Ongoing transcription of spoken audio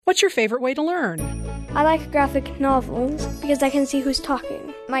What's your favorite way to learn? I like graphic novels because I can see who's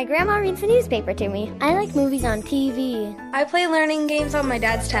talking. My grandma reads the newspaper to me. I like movies on TV. I play learning games on my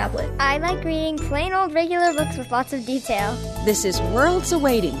dad's tablet. I like reading plain old regular books with lots of detail. This is Worlds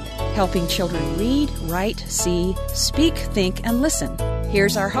Awaiting, helping children read, write, see, speak, think, and listen.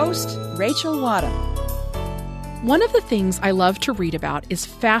 Here's our host, Rachel Wadham. One of the things I love to read about is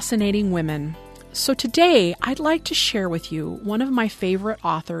fascinating women. So today, I'd like to share with you one of my favorite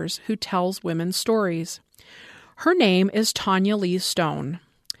authors who tells women's stories. Her name is Tonya Leigh Stone.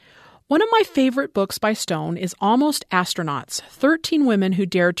 One of my favorite books by Stone is Almost Astronauts, 13 Women Who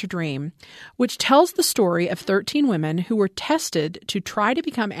Dared to Dream, which tells the story of 13 women who were tested to try to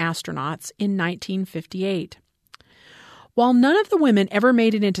become astronauts in 1958. While none of the women ever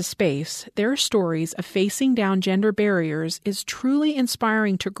made it into space, their stories of facing down gender barriers is truly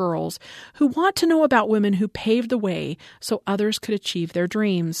inspiring to girls who want to know about women who paved the way so others could achieve their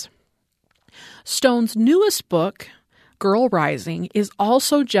dreams. Stone's newest book, Girl Rising, is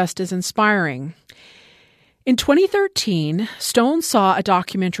also just as inspiring. In 2013, Stone saw a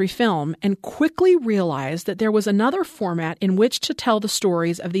documentary film and quickly realized that there was another format in which to tell the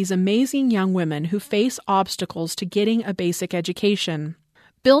stories of these amazing young women who face obstacles to getting a basic education.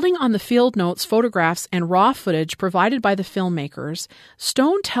 Building on the field notes, photographs, and raw footage provided by the filmmakers,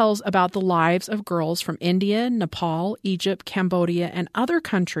 Stone tells about the lives of girls from India, Nepal, Egypt, Cambodia, and other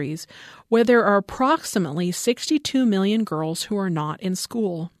countries where there are approximately 62 million girls who are not in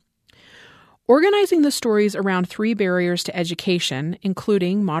school. Organizing the stories around 3 barriers to education,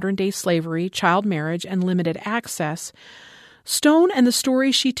 including modern-day slavery, child marriage, and limited access, Stone and the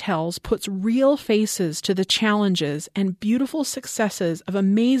stories she tells puts real faces to the challenges and beautiful successes of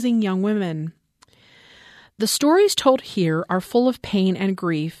amazing young women. The stories told here are full of pain and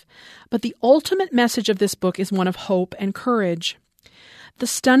grief, but the ultimate message of this book is one of hope and courage. The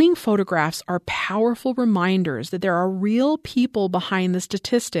stunning photographs are powerful reminders that there are real people behind the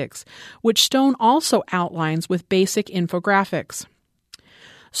statistics, which Stone also outlines with basic infographics.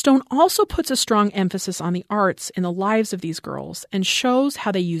 Stone also puts a strong emphasis on the arts in the lives of these girls and shows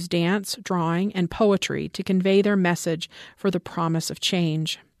how they use dance, drawing, and poetry to convey their message for the promise of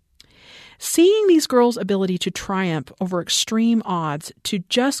change. Seeing these girls' ability to triumph over extreme odds to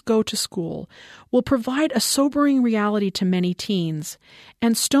just go to school will provide a sobering reality to many teens,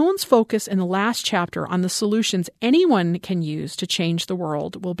 and Stone's focus in the last chapter on the solutions anyone can use to change the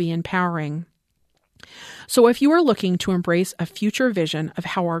world will be empowering. So if you are looking to embrace a future vision of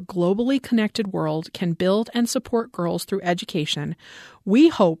how our globally connected world can build and support girls through education, we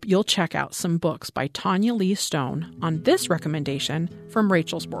hope you'll check out some books by Tonya Leigh Stone on this recommendation from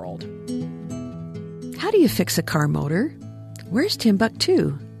Rachel's World. How do you fix a car motor? Where's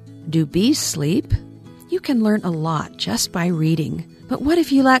Timbuktu? Do bees sleep? You can learn a lot just by reading. But what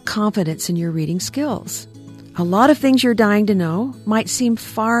if you lack confidence in your reading skills? A lot of things you're dying to know might seem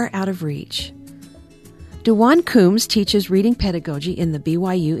far out of reach. DeJuan Coombs teaches reading pedagogy in the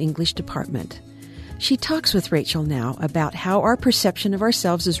BYU English department. She talks with Rachel now about how our perception of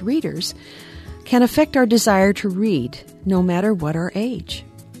ourselves as readers can affect our desire to read, no matter what our age.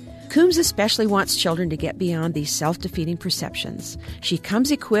 Coombs especially wants children to get beyond these self-defeating perceptions. She comes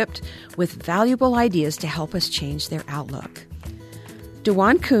equipped with valuable ideas to help us change their outlook.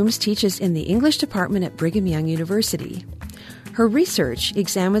 DeJuan Coombs teaches in the English department at Brigham Young University. Her research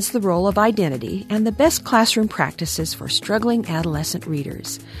examines the role of identity and the best classroom practices for struggling adolescent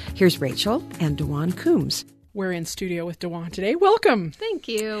readers. Here's Rachel and DeJuan Coombs. We're in studio with DeJuan today. Welcome. Thank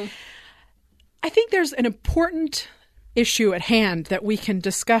you. I think there's an important issue at hand that we can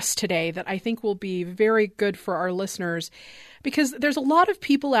discuss today that I think will be very good for our listeners, because there's a lot of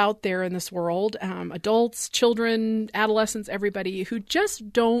people out there in this world, adults, children, adolescents, everybody, who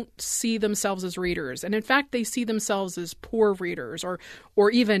just don't see themselves as readers. And in fact, they see themselves as poor readers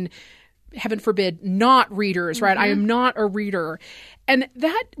or even, heaven forbid, not readers, right? I am not a reader. And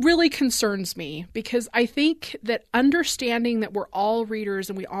that really concerns me, because I think that understanding that we're all readers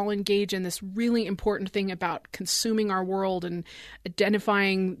and we all engage in this really important thing about consuming our world and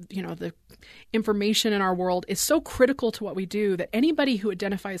identifying, the information in our world is so critical to what we do, that anybody who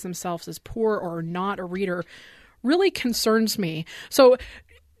identifies themselves as poor or not a reader really concerns me. So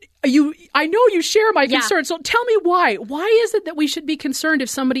I know you share my concern. So tell me why. Why is it that we should be concerned if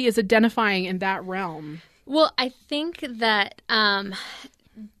somebody is identifying in that realm? Well, I think that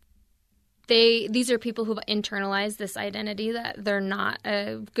these are people who've internalized this identity that they're not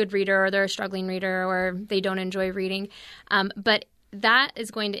a good reader, or they're a struggling reader, or they don't enjoy reading. But that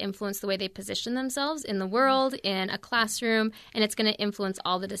is going to influence the way they position themselves in the world, in a classroom, and it's going to influence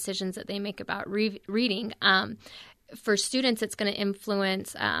all the decisions that they make about reading. for students, it's going to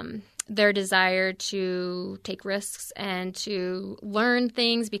influence their desire to take risks and to learn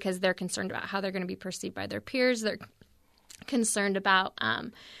things because they're concerned about how they're going to be perceived by their peers. They're concerned about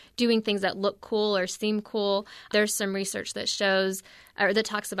doing things that look cool or seem cool. There's some research that shows or that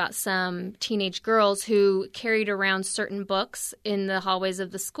talks about some teenage girls who carried around certain books in the hallways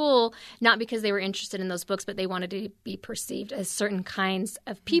of the school, not because they were interested in those books, but they wanted to be perceived as certain kinds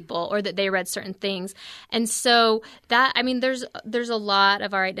of people or that they read certain things. And so that, I mean, there's a lot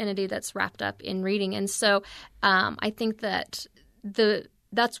of our identity that's wrapped up in reading. And so I think that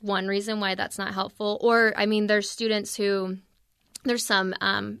that's one reason why that's not helpful. Or, I mean, there's students who – there's some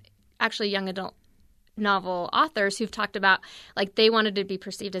actually young adult novel authors who've talked about like they wanted to be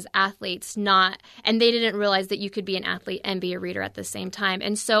perceived as athletes, and they didn't realize that you could be an athlete and be a reader at the same time.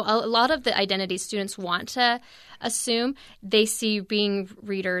 And so a lot of the identities students want to assume, they see being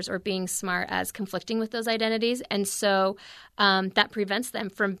readers or being smart as conflicting with those identities. And so that prevents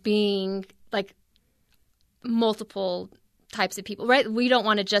them from being like multiple types of people, right? We don't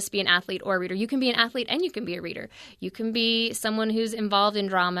want to just be an athlete or a reader. You can be an athlete and you can be a reader. You can be someone who's involved in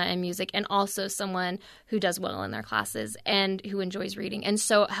drama and music and also someone who does well in their classes and who enjoys reading. And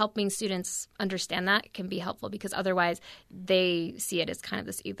so helping students understand that can be helpful because otherwise they see it as kind of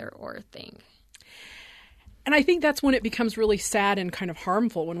this either or thing. And I think that's when it becomes really sad and kind of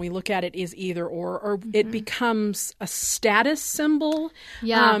harmful when we look at it as either or it becomes a status symbol.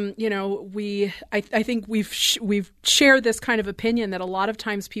 Yeah. I think we've shared this kind of opinion that a lot of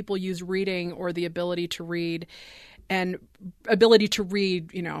times people use reading or the ability to read,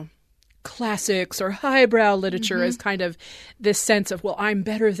 classics or highbrow literature as kind of this sense of, well, I'm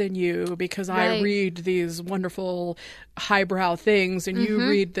better than you because I read these wonderful highbrow things and you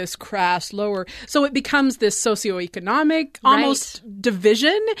read this crass lower. So it becomes this socioeconomic almost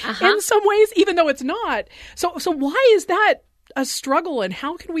division in some ways, even though it's not. So why is that a struggle and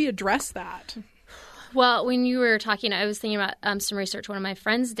how can we address that? Well, when you were talking, I was thinking about some research one of my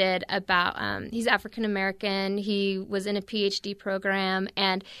friends did about he's African American. He was in a PhD program,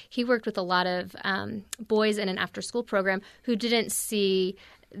 and he worked with a lot of boys in an after-school program who didn't see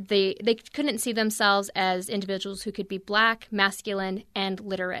they couldn't see themselves as individuals who could be Black, masculine, and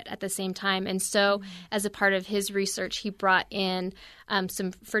literate at the same time. And so, as a part of his research, he brought in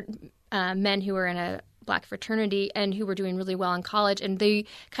some men who were in a Black fraternity and who were doing really well in college. And they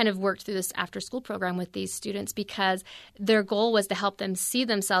kind of worked through this after-school program with these students because their goal was to help them see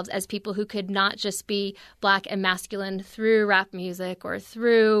themselves as people who could not just be Black and masculine through rap music or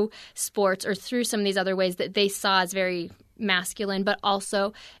through sports or through some of these other ways that they saw as very masculine, but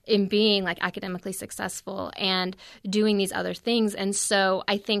also in being like academically successful and doing these other things. And so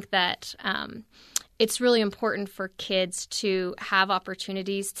I think that it's really important for kids to have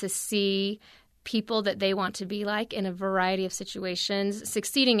opportunities to see people that they want to be like in a variety of situations,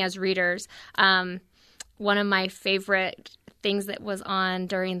 succeeding as readers. One of my favorite things that was on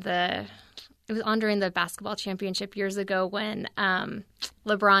during the basketball championship years ago when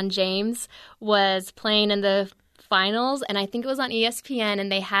LeBron James was playing in the finals, and I think it was on ESPN,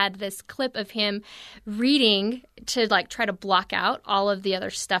 and they had this clip of him reading to like try to block out all of the other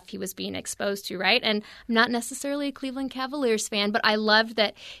stuff he was being exposed to, right? And I'm not necessarily a Cleveland Cavaliers fan, but I loved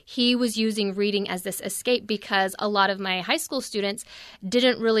that he was using reading as this escape because a lot of my high school students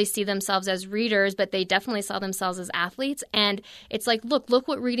didn't really see themselves as readers, but they definitely saw themselves as athletes. And it's like, look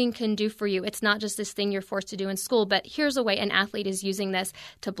what reading can do for you. It's not just this thing you're forced to do in school, but here's a way an athlete is using this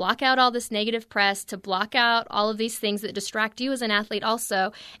to block out all this negative press, to block out all of these things that distract you as an athlete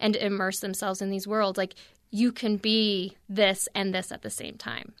also, and immerse themselves in these worlds. Like, you can be this and this at the same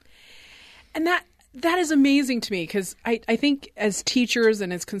time. And that is amazing to me because I think as teachers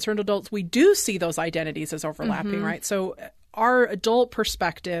and as concerned adults, we do see those identities as overlapping, right? So our adult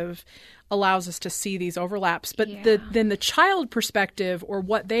perspective allows us to see these overlaps, but then the child perspective or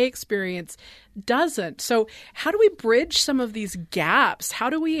what they experience doesn't. So how do we bridge some of these gaps? How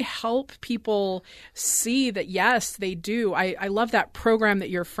do we help people see that, yes, they do? I love that program that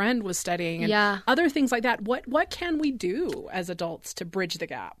your friend was studying and other things like that. What can we do as adults to bridge the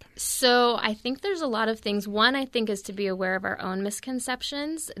gap? So I think there's a lot of things. One, I think, is to be aware of our own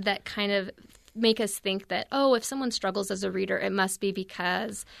misconceptions that kind of make us think that, oh, if someone struggles as a reader, it must be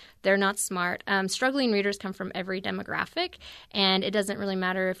because they're not smart. Struggling readers come from every demographic, and it doesn't really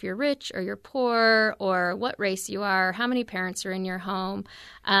matter if you're rich or you're poor or what race you are, how many parents are in your home.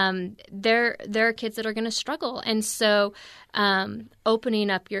 There are kids that are going to struggle. And so opening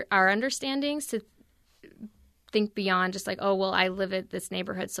up our understandings to think beyond just like, oh, well, I live in this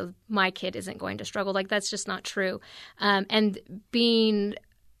neighborhood, so my kid isn't going to struggle. Like, that's just not true. And being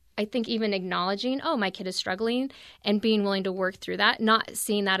I think even acknowledging, oh, my kid is struggling, and being willing to work through that, not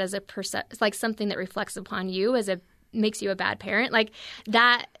seeing that as like something that reflects upon you makes you a bad parent, like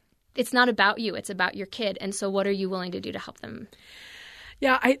that. It's not about you. It's about your kid. And so what are you willing to do to help them?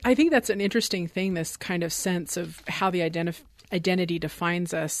 Yeah, I think that's an interesting thing, this kind of sense of how the identity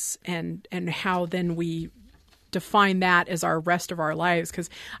defines us and how then we define that as our rest of our lives. Because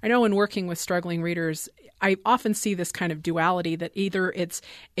I know in working with struggling readers, I often see this kind of duality that either it's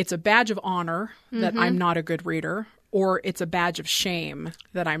a badge of honor that I'm not a good reader, or it's a badge of shame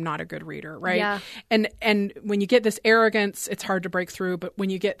that I'm not a good reader, right? Yeah. And when you get this arrogance, it's hard to break through. But when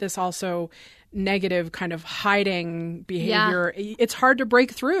you get this also negative kind of hiding behavior, it's hard to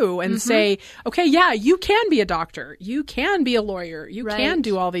break through and say, okay, yeah, you can be a doctor. You can be a lawyer. You can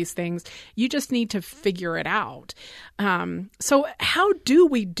do all these things. You just need to figure it out. So how do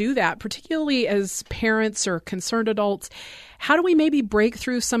we do that, particularly as parents or concerned adults? How do we maybe break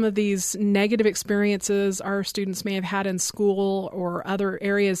through some of these negative experiences our students may have had in school or other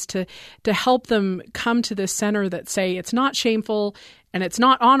areas to help them come to this center that say it's not shameful and it's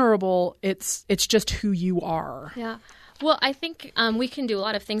not honorable, it's just who you are? Yeah. Well, I think we can do a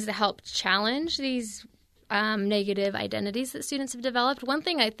lot of things to help challenge these negative identities that students have developed. One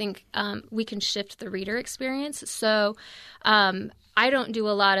thing I think we can shift the reader experience. So I don't do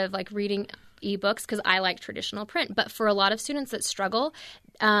a lot of like reading ebooks because I like traditional print. But for a lot of students that struggle,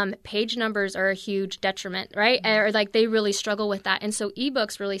 page numbers are a huge detriment, right? Or like they really struggle with that. And so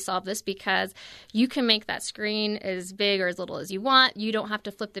ebooks really solve this because you can make that screen as big or as little as you want. You don't have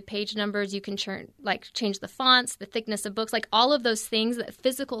to flip the page numbers. You can change the fonts, the thickness of books, like all of those things, that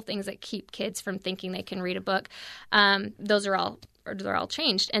physical things that keep kids from thinking they can read a book. They're all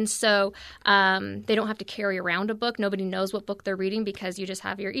changed. And so they don't have to carry around a book. Nobody knows what book they're reading because you just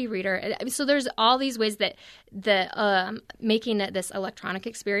have your e-reader. So there's all these ways that making it this electronic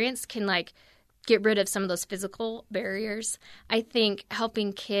experience can like get rid of some of those physical barriers. I think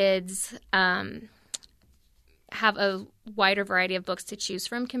helping kids have a wider variety of books to choose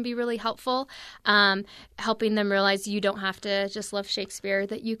from can be really helpful. Helping them realize you don't have to just love Shakespeare,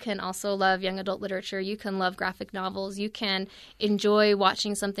 that you can also love young adult literature. You can love graphic novels. You can enjoy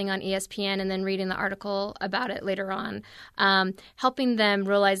watching something on ESPN and then reading the article about it later on. Helping them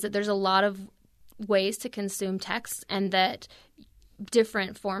realize that there's a lot of ways to consume text and that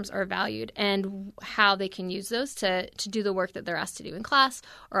different forms are valued and how they can use those to do the work that they're asked to do in class,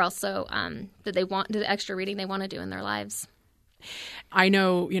 or also that they want the extra reading they want to do in their lives. I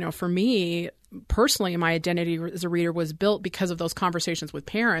know, for me personally, my identity as a reader was built because of those conversations with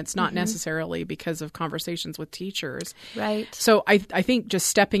parents, not necessarily because of conversations with teachers. Right. So I think just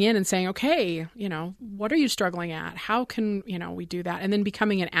stepping in and saying, okay, what are you struggling at? How can, we do that? And then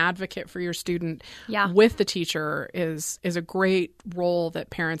becoming an advocate for your student with the teacher is a great role that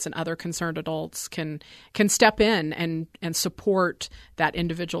parents and other concerned adults can step in and support that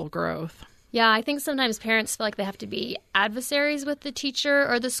individual growth. Yeah, I think sometimes parents feel like they have to be adversaries with the teacher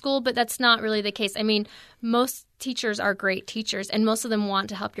or the school, but that's not really the case. I mean, most teachers are great teachers, and most of them want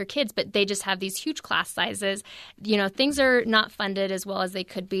to help your kids, but they just have these huge class sizes. Things are not funded as well as they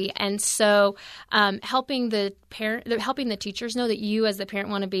could be. And so helping the teachers know that you as the parent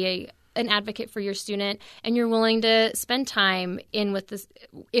want to be an advocate for your student, and you're willing to spend time in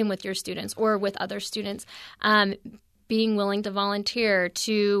with your students or with other students. Being willing to volunteer,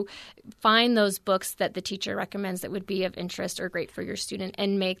 to find those books that the teacher recommends that would be of interest or great for your student,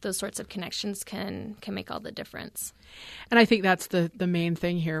 and make those sorts of connections can make all the difference. And I think that's the main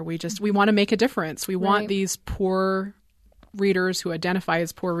thing here. We want to make a difference. We want these poor readers who identify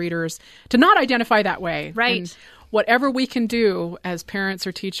as poor readers to not identify that way. Right. And whatever we can do as parents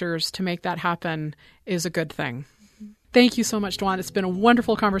or teachers to make that happen is a good thing. Thank you so much, Dwan. It's been a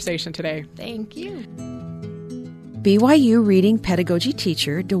wonderful conversation today. Thank you. BYU reading pedagogy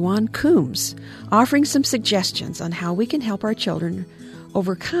teacher Dwan Coombs offering some suggestions on how we can help our children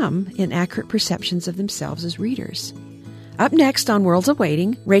overcome inaccurate perceptions of themselves as readers. Up next on Worlds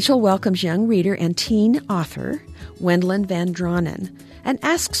Awaiting, Rachel welcomes young reader and teen author Wendelin Van Dronen and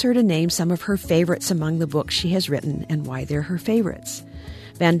asks her to name some of her favorites among the books she has written and why they're her favorites.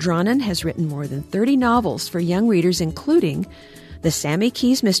 Van Dronen has written more than 30 novels for young readers, including the Sammy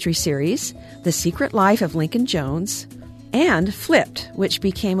Keys Mystery Series, The Secret Life of Lincoln Jones, and Flipped, which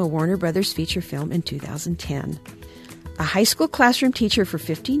became a Warner Brothers feature film in 2010. A high school classroom teacher for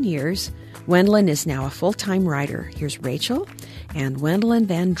 15 years, Wendelin is now a full-time writer. Here's Rachel and Wendelin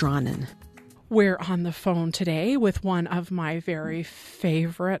Van Dronen. We're on the phone today with one of my very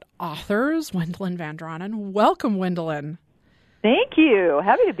favorite authors, Wendelin Van Dronen. Welcome, Wendelin. Thank you.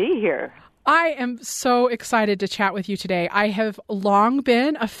 Happy to be here. I am so excited to chat with you today. I have long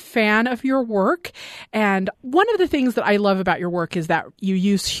been a fan of your work. And one of the things that I love about your work is that you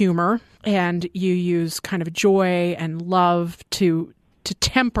use humor and you use kind of joy and love to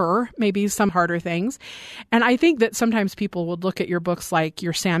temper maybe some harder things. And I think that sometimes people would look at your books like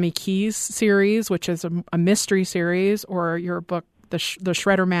your Sammy Keys series, which is a mystery series, or your book, the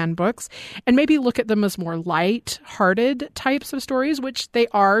Shredder Man books, and maybe look at them as more light-hearted types of stories, which they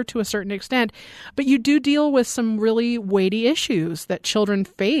are to a certain extent. But you do deal with some really weighty issues that children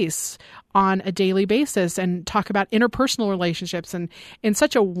face on a daily basis and talk about interpersonal relationships and in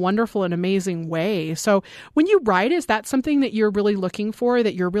such a wonderful and amazing way. So when you write, is that something that you're really looking for,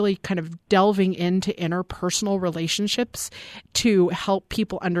 that you're really kind of delving into interpersonal relationships to help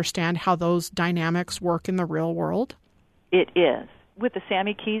people understand how those dynamics work in the real world? It is. With the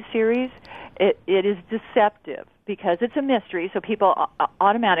Sammy Keys series, it is deceptive because it's a mystery, so people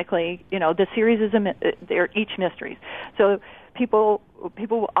automatically, the series is they're each mysteries. So people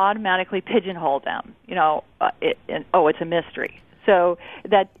will automatically pigeonhole them, it's a mystery. So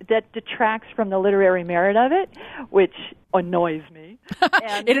that detracts from the literary merit of it, which annoys me.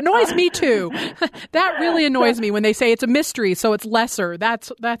 And, it annoys me too. That really annoys me when they say it's a mystery, so it's lesser.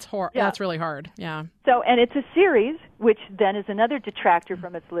 That's really hard. Yeah. So, and it's a series, which then is another detractor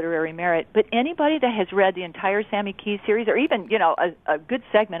from its literary merit. But anybody that has read the entire Sammy Keys series, or even a good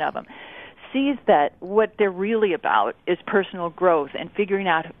segment of them, sees that what they're really about is personal growth and figuring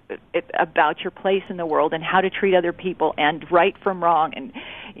out about your place in the world and how to treat other people and right from wrong and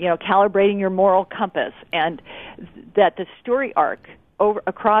calibrating your moral compass, and that the story arc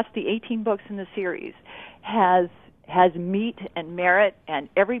across the 18 books in the series has meat and merit, and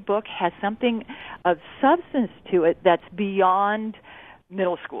every book has something of substance to it that's beyond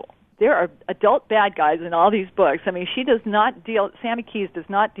middle school. There are adult bad guys in all these books. I mean, Sammy Keys does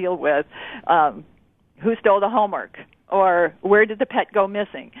not deal with who stole the homework or where did the pet go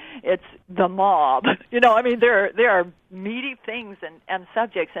missing. It's the mob. There are meaty things and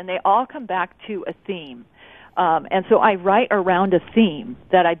subjects, and they all come back to a theme. And so I write around a theme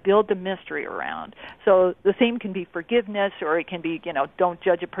that I build the mystery around. So the theme can be forgiveness, or it can be, don't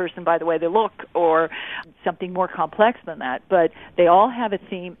judge a person by the way they look, or something more complex than that. But they all have a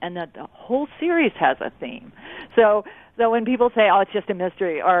theme, and that the whole series has a theme. So when people say, oh, it's just a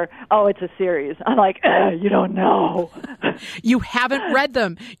mystery, or, oh, it's a series, I'm like, you don't know. You haven't read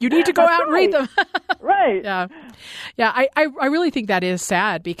them. You need to go out and read them. Right. Yeah. I really think that is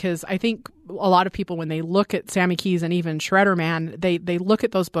sad, because I think a lot of people, when they look at Sammy Keys and even Shredder Man, they look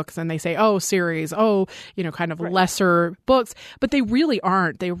at those books and they say, oh, series, kind of right. Lesser books, but they really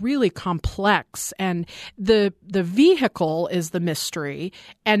aren't. They're really complex, and the vehicle is the mystery,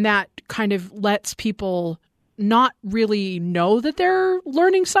 and that kind of lets people not really know that they're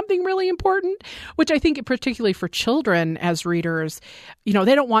learning something really important, which I think particularly for children as readers, they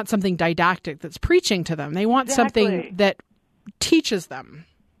don't want something didactic that's preaching to them. They want something that teaches them.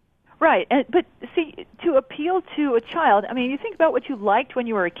 Right, but see, to appeal to a child, I mean, you think about what you liked when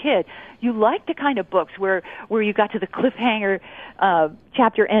you were a kid. You liked the kind of books where you got to the cliffhanger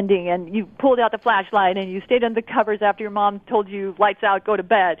chapter ending, and you pulled out the flashlight, and you stayed under the covers after your mom told you, lights out, go to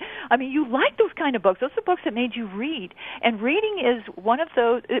bed. I mean, you liked those kind of books. Those are books that made you read. And reading is one of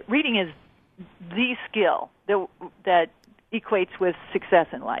those, reading is the skill that equates with success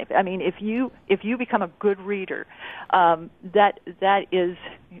in life. I mean, if you become a good reader, that is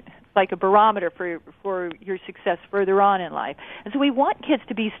like a barometer for your success further on in life. And so we want kids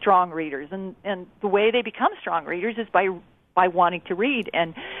to be strong readers, and the way they become strong readers is by wanting to read,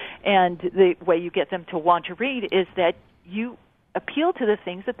 and the way you get them to want to read is that you appeal to the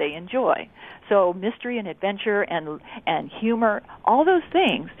things that they enjoy. So mystery and adventure and humor, all those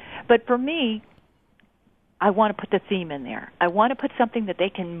things. But for me, I want to put the theme in there. I want to put something that they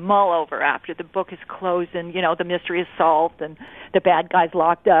can mull over after the book is closed and, the mystery is solved and the bad guy's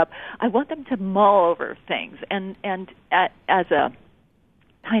locked up. I want them to mull over things. And as a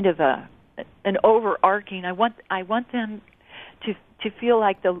kind of an overarching, I want them to feel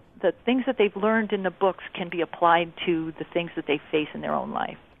like the things that they've learned in the books can be applied to the things that they face in their own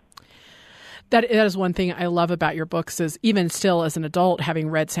life. That is one thing I love about your books, is even still as an adult, having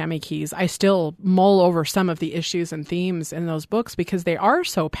read Sammy Keys, I still mull over some of the issues and themes in those books because they are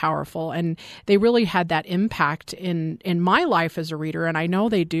so powerful, and they really had that impact in my life as a reader, and I know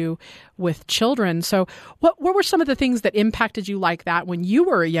they do with children. So what were some of the things that impacted you like that when you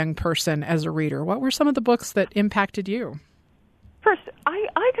were a young person as a reader? What were some of the books that impacted you? First, I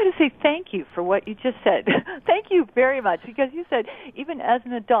got to say thank you for what you just said. Thank you very much, because you said even as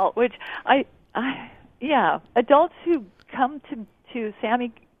an adult, which adults who come to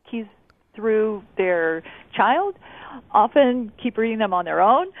Sammy Keys through their child, often keep reading them on their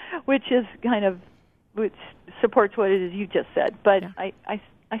own, which supports what it is you just said. But yeah.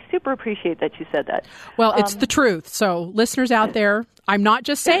 I super appreciate that you said that. Well, it's the truth. So listeners out there, I'm not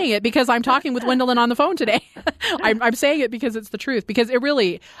just saying it because I'm talking with Wendelin on the phone today. I'm saying it because it's the truth. Because it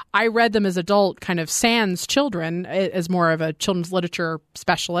really, I read them as adult, kind of sans children, as more of a children's literature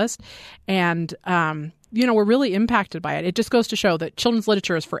specialist. And, we're really impacted by it. It just goes to show that children's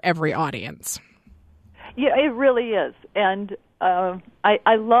literature is for every audience. Yeah, it really is. And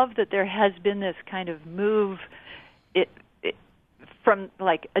I love that there has been this kind of move from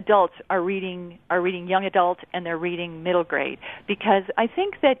like adults are reading young adult and they're reading middle grade, because I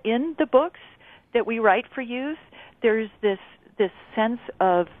think that in the books that we write for youth, there's this sense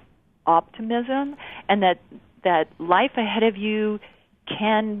of optimism, and that life ahead of you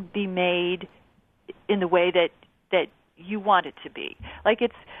can be made in the way that you want it to be. Like,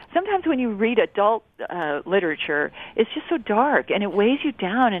 it's sometimes when you read adult literature, it's just so dark and it weighs you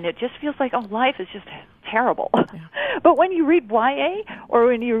down, and it just feels like, oh, life is just terrible. Yeah. But when you read YA or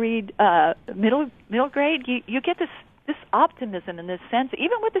when you read middle grade, you get this optimism and this sense,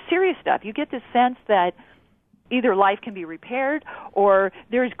 even with the serious stuff, you get this sense that either life can be repaired or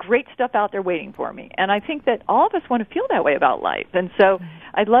there's great stuff out there waiting for me. And I think that all of us want to feel that way about life. And so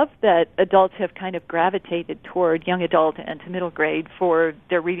I love that adults have kind of gravitated toward young adult and to middle grade for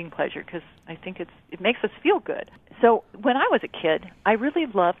their reading pleasure, because I think it makes us feel good. So when I was a kid, I really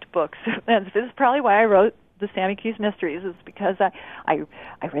loved books. And this is probably why I wrote the Sammy Keys Mysteries, is because I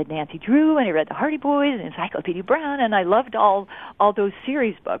read Nancy Drew, and I read the Hardy Boys and Encyclopedia Brown, and I loved all those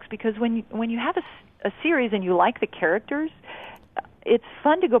series books, because when you have a series and you like the characters, it's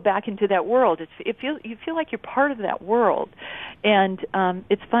fun to go back into that world. You feel like you're part of that world, and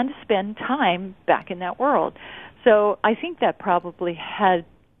it's fun to spend time back in that world. So I think that probably had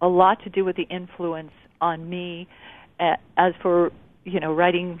a lot to do with the influence on me as for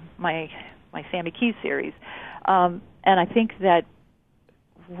writing my Sammy Keys series. And I think that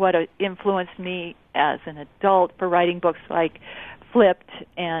what influenced me as an adult for writing books like Flipped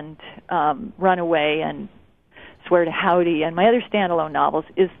and Runaway and Swear to Howdy and my other standalone novels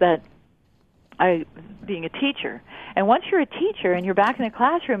is that being a teacher. And once you're a teacher and you're back in the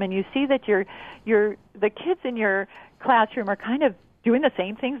classroom and you see that the kids in your classroom are kind of doing the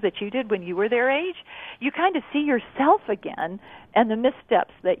same things that you did when you were their age, you kind of see yourself again and the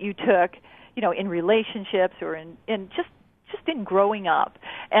missteps that you took, in relationships or in just in growing up.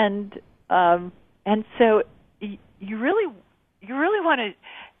 And so you really want to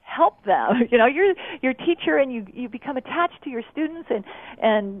help them. You're a teacher, and you become attached to your students,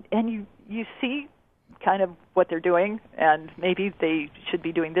 and you see kind of what they're doing, and maybe they should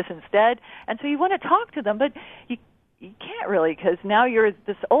be doing this instead. And so you want to talk to them, but you can't really, because now you're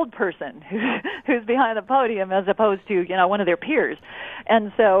this old person who's behind the podium as opposed to one of their peers,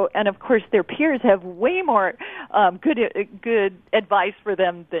 and of course their peers have way more good advice for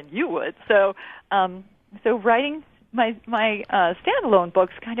them than you would. So writing my standalone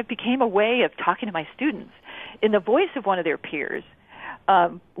books kind of became a way of talking to my students in the voice of one of their peers,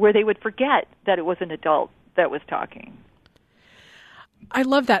 where they would forget that it was an adult that was talking. I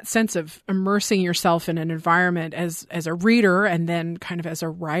love that sense of immersing yourself in an environment as a reader and then kind of as a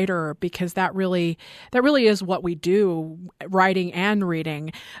writer, because that really is what we do, writing and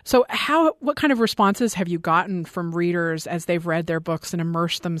reading. So what kind of responses have you gotten from readers as they've read their books and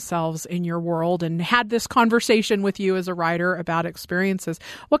immersed themselves in your world and had this conversation with you as a writer about experiences?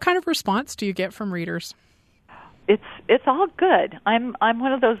 What kind of response do you get from readers? It's all good. I'm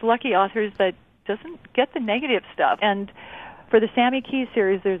one of those lucky authors that doesn't get the negative stuff. And for the Sammy Keys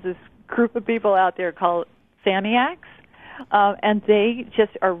series, there's this group of people out there called Sammyacs, and they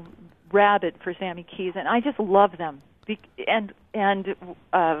just are rabid for Sammy Keys, and I just love them. And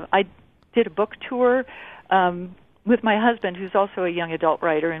I did a book tour with my husband, who's also a young adult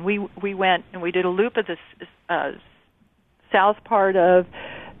writer, and we went and we did a loop of the south part of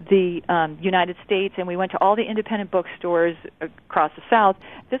the United States, and we went to all the independent bookstores across the South.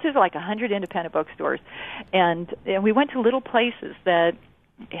 This is like 100 independent bookstores, and we went to little places that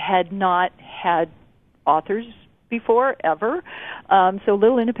had not had authors before, ever, so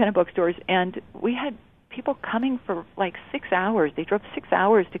little independent bookstores, and we had people coming for like 6 hours. They drove 6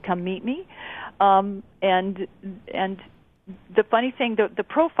 hours to come meet me, and the funny thing, the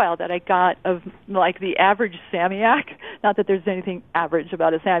profile that I got of like the average Sammyac, not that there's anything average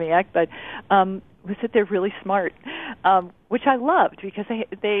about a Sammyac, but was that they're really smart, which I loved, because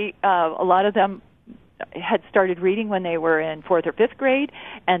they a lot of them had started reading when they were in 4th or 5th grade,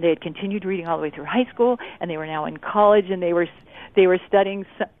 and they had continued reading all the way through high school, and they were now in college, and they were studying,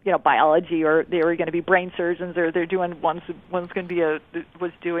 biology, or they were going to be brain surgeons, or they're doing one's going to be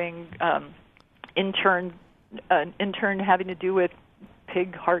was doing intern having to do with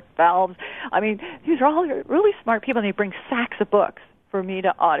pig heart valves. I mean, these are all really smart people, and they bring sacks of books for me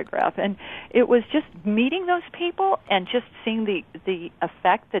to autograph. And it was just meeting those people and just seeing the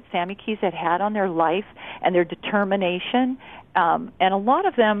effect that Sammy Keys had on their life and their determination. And a lot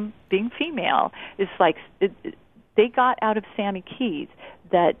of them, being female, is like they got out of Sammy Keys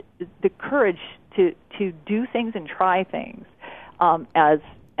that the courage to do things and try things as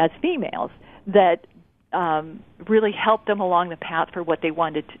females that really helped them along the path for what they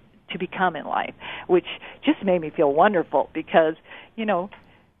wanted to become in life, which just made me feel wonderful because,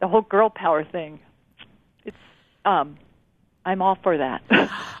 the whole girl power thing, it's, I'm all for that.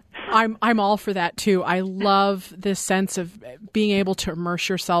 I'm all for that too. I love this sense of being able to immerse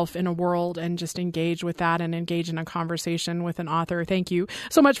yourself in a world and just engage with that and engage in a conversation with an author. Thank you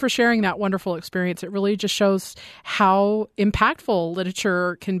so much for sharing that wonderful experience. It really just shows how impactful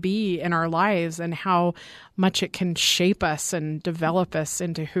literature can be in our lives and how much it can shape us and develop us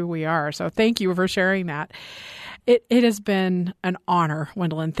into who we are. So thank you for sharing that. It has been an honor,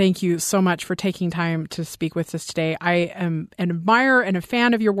 Wendelin. Thank you so much for taking time to speak with us today. I am an admirer and a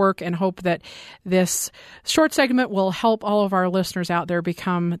fan of your work and hope that this short segment will help all of our listeners out there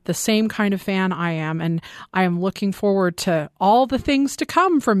become the same kind of fan I am. And I am looking forward to all the things to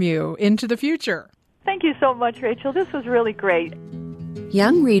come from you into the future. Thank you so much, Rachel. This was really great.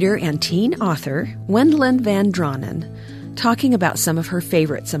 Young reader and teen author Wendelin Van Dronen talking about some of her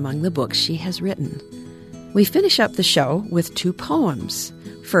favorites among the books she has written. We finish up the show with 2 poems.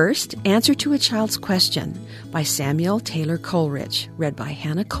 First, Answer to a Child's Question by Samuel Taylor Coleridge, read by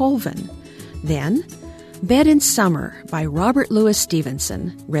Hannah Colvin. Then, Bed in Summer by Robert Louis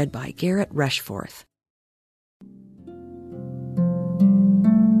Stevenson, read by Garrett Rushforth.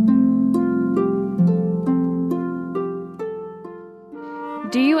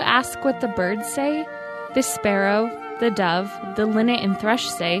 Do you ask what the birds say? The sparrow, the dove, the linnet and thrush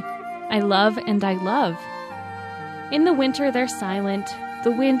say, I love and I love. In the winter they're silent,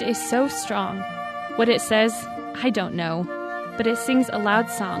 the wind is so strong. What it says, I don't know, but it sings a loud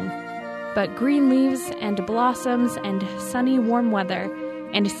song. But green leaves and blossoms and sunny warm weather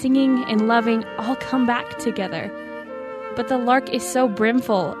and singing and loving all come back together. But the lark is so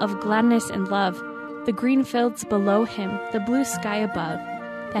brimful of gladness and love, the green fields below him, the blue sky above,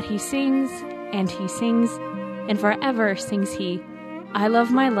 that he sings, and forever sings he, I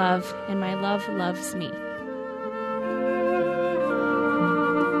love my love, and my love loves me.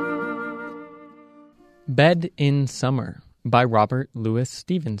 Bed in Summer by Robert Louis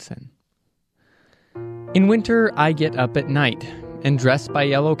Stevenson. In winter, I get up at night and dress by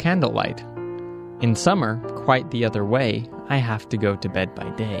yellow candlelight. In summer, quite the other way, I have to go to bed by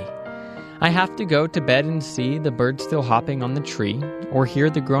day. I have to go to bed and see the birds still hopping on the tree, or hear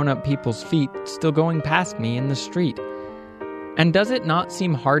the grown-up people's feet still going past me in the street. And does it not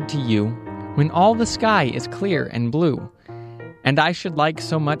seem hard to you when all the sky is clear and blue, and I should like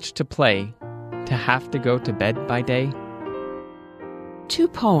so much to play, to have to go to bed by day? 2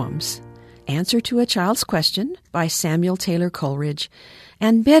 poems, Answer to a Child's Question by Samuel Taylor Coleridge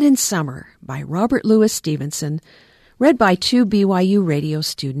and Bed in Summer by Robert Louis Stevenson, read by 2 BYU radio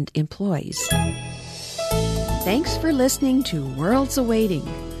student employees. Thanks for listening to Worlds Awaiting.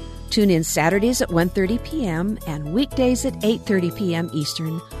 Tune in Saturdays at 1:30 p.m. and weekdays at 8:30 p.m.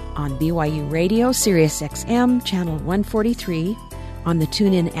 Eastern on BYU Radio Sirius XM Channel 143, on the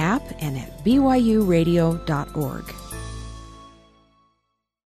TuneIn app, and at byuradio.org.